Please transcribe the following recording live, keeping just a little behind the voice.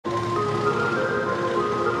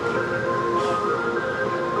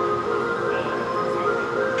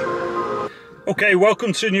Okay,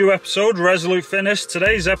 welcome to a new episode, Resolute Fitness.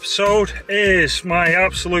 Today's episode is my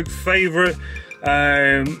absolute favourite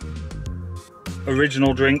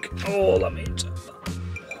original drink. Oh, let me take that.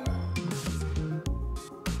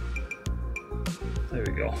 There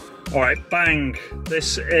we go. Alright, bang.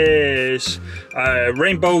 This is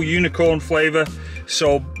rainbow unicorn flavour.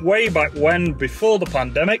 So way back when, before the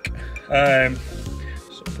pandemic,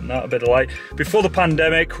 that a bit of light. Before the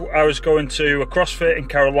pandemic, I was going to a CrossFit in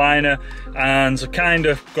Carolina and I kind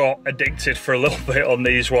of got addicted for a little bit on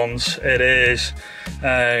these ones. It is,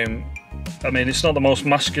 I mean, it's not the most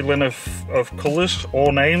masculine of colours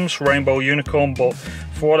or names, rainbow unicorn, but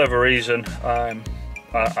for whatever reason,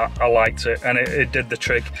 I liked it and it did the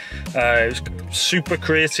trick. It was Super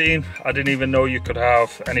Creatine. I didn't even know you could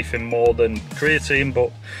have anything more than creatine,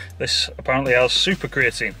 but this apparently has Super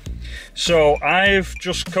Creatine. So I've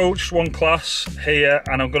just coached one class here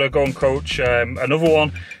and I'm going to go and coach another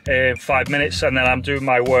one in 5 minutes, and then I'm doing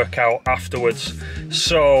my workout afterwards.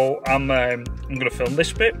 So I'm going to film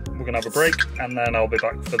this bit, we're going to have a break, and then I'll be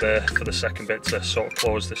back for the second bit to sort of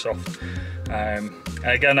close this off.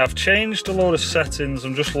 Again, I've changed a load of settings.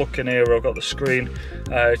 I'm just looking here, I've got the screen.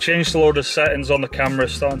 Changed a load of settings on the camera,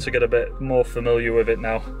 starting to get a bit more familiar with it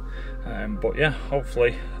now. But yeah,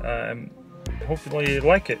 hopefully you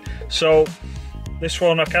like it. So this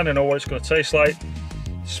one, I kind of know what it's going to taste like.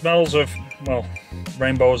 Smells of, well,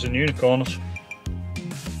 rainbows and unicorns.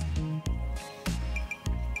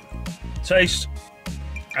 Taste,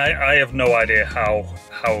 I have no idea how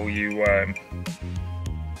you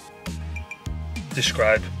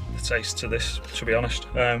describe the taste to this, to be honest.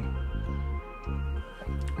 But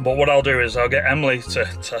what I'll do is I'll get Emily to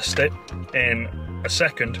test it in a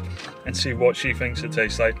second and see what she thinks it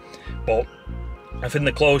tastes like. But I think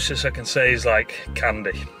the closest I can say is like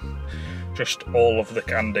candy. Just all of the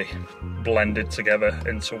candy blended together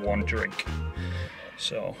into one drink.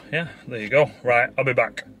 So yeah, there you go. Right, I'll be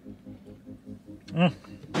back. Oh.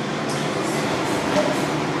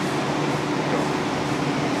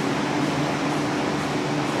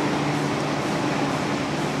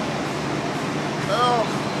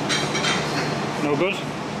 No good?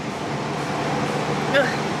 Ugh.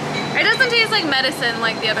 It doesn't taste like medicine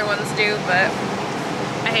like the other ones do, but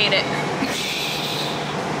I hate it.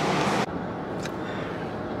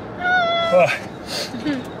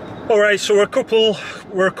 All right, so we're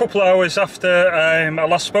a couple hours after I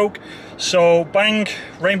last spoke. So bang,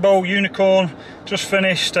 rainbow unicorn. Just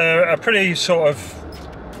finished a pretty sort of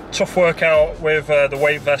tough workout with the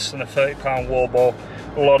weight vest and a 30-pound wall ball.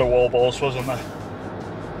 A lot of wall balls, wasn't there?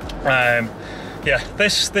 Yeah,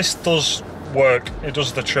 this does work. It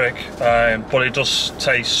does the trick, but it does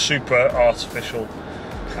taste super artificial.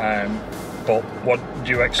 But what do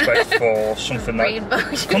you expect for something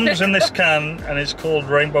that comes in this can and it's called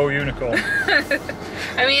rainbow unicorn?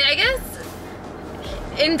 I mean, I guess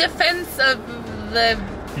in defense of the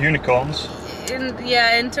unicorns, in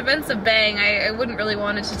defense of Bang, I wouldn't really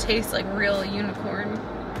want it to taste like real unicorn.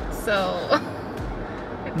 So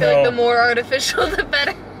I feel like the more artificial, the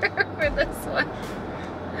better for this one.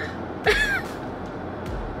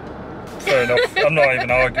 Fair enough, I'm not even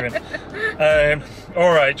arguing.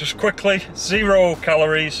 Alright, just quickly, 0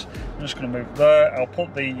 calories. I'm just going to move there. I'll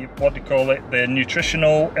put the, what do you call it, the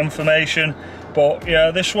nutritional information. But yeah,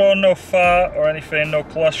 this one, no fat or anything, no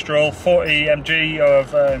cholesterol, 40 mg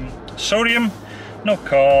of sodium, no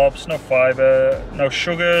carbs, no fibre, no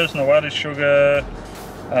sugars, no added sugar.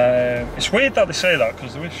 It's weird that they say that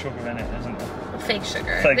because there is sugar in it, isn't there? Fake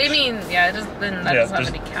sugar. They mean, yeah, it doesn't, then that doesn't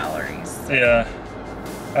have any calories. So. Yeah.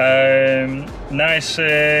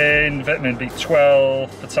 Niacin, vitamin B12,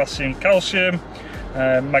 potassium, calcium,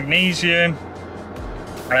 magnesium,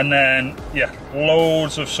 and then yeah,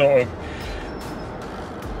 loads of sort of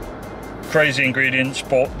crazy ingredients.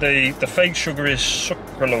 But the fake sugar is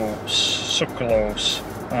sucralose,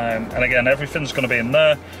 and again, everything's going to be in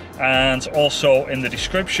there and also in the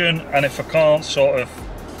description. And if I can't sort of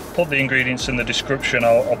put the ingredients in the description,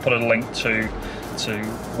 I'll put a link to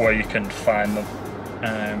where you can find them.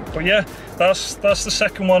 But yeah, that's the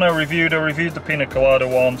second one I reviewed. I reviewed the pina colada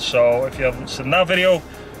one, so if you haven't seen that video,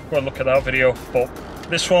 go and look at that video. But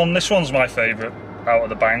this one's my favourite out of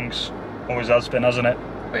the bangs. Always has been, hasn't it?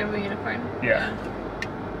 Rainbow unicorn. Yeah.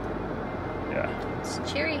 It's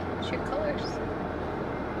cheery colours.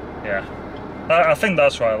 Yeah. I think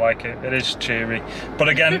that's why I like it. It is cheery. But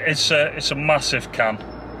again, it's a massive can.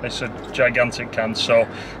 It's a gigantic can, so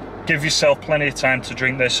give yourself plenty of time to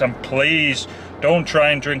drink this, and please don't try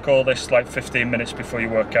and drink all this like 15 minutes before you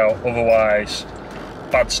work out, otherwise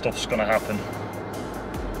bad stuff's gonna happen,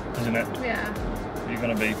 isn't it? Yeah. You're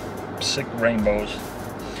gonna be sick rainbows.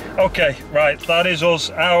 Okay, right, that is us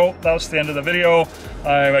out. That's the end of the video.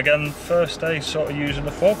 Again, first day sort of using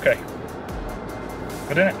the 4K.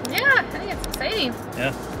 Good, isn't it? Yeah, I think it's exciting.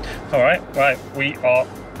 Yeah. All right, right, we are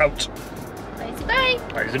out. Bye.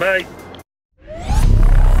 Bye. Bye.